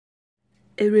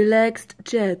a relaxed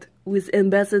chat with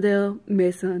Ambassador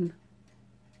Mason.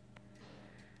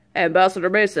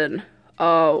 Ambassador Mason,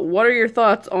 what are your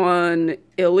thoughts on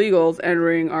illegals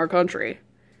entering our country?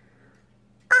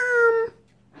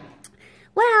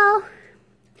 Well,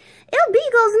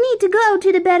 illegals need to go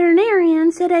to the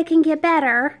veterinarian so they can get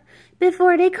better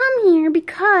before they come here,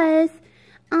 because,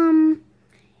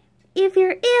 if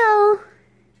you're ill,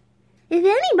 if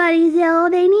anybody's ill,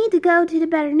 they need to go to the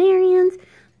veterinarians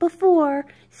before,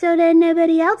 so that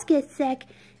nobody else gets sick.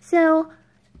 So,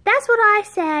 that's what I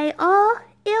say. All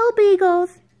ill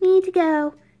beagles need to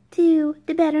go to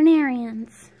the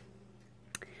veterinarians.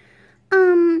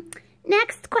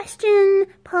 Next question,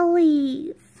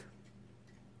 please.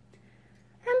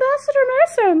 Ambassador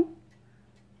Mason,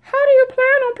 how do you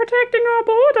plan on protecting our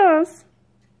borders?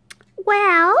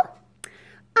 Well,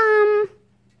 I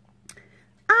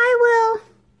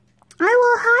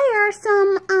will hire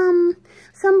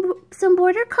some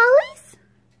border collies,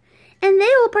 and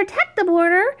they will protect the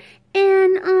border,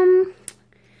 and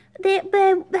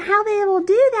how they will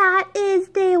do that is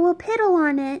they will piddle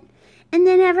on it, and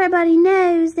then everybody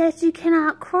knows that you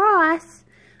cannot cross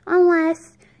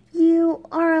unless you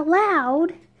are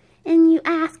allowed, and you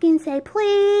ask and say,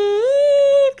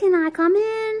 please, can I come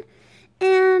in?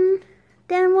 And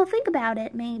then we'll think about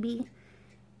it, maybe.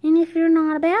 And if you're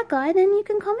not a bad guy, then you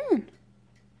can come in.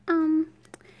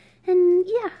 And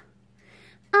yeah.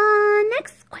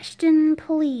 Next question,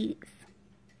 please.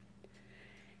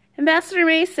 Ambassador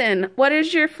Mason, what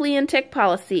is your flea and tick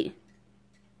policy?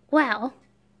 Well,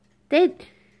 we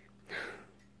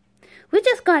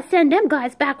just gotta send them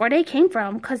guys back where they came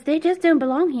from, because they just don't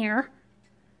belong here.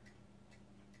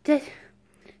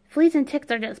 Fleas and ticks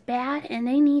are just bad, and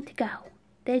they need to go.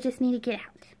 They just need to get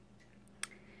out.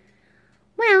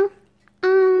 Well,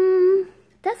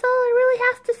 that's all I really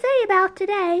have to say about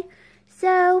today.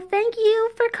 So, thank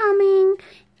you for coming,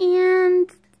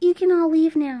 and you can all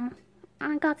leave now.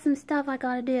 I got some stuff I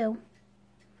gotta do.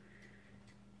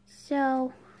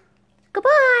 So,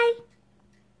 goodbye!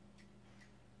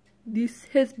 This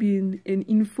has been an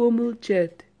informal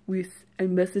chat with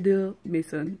Ambassador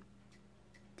Mason.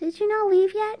 Did you not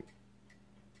leave yet?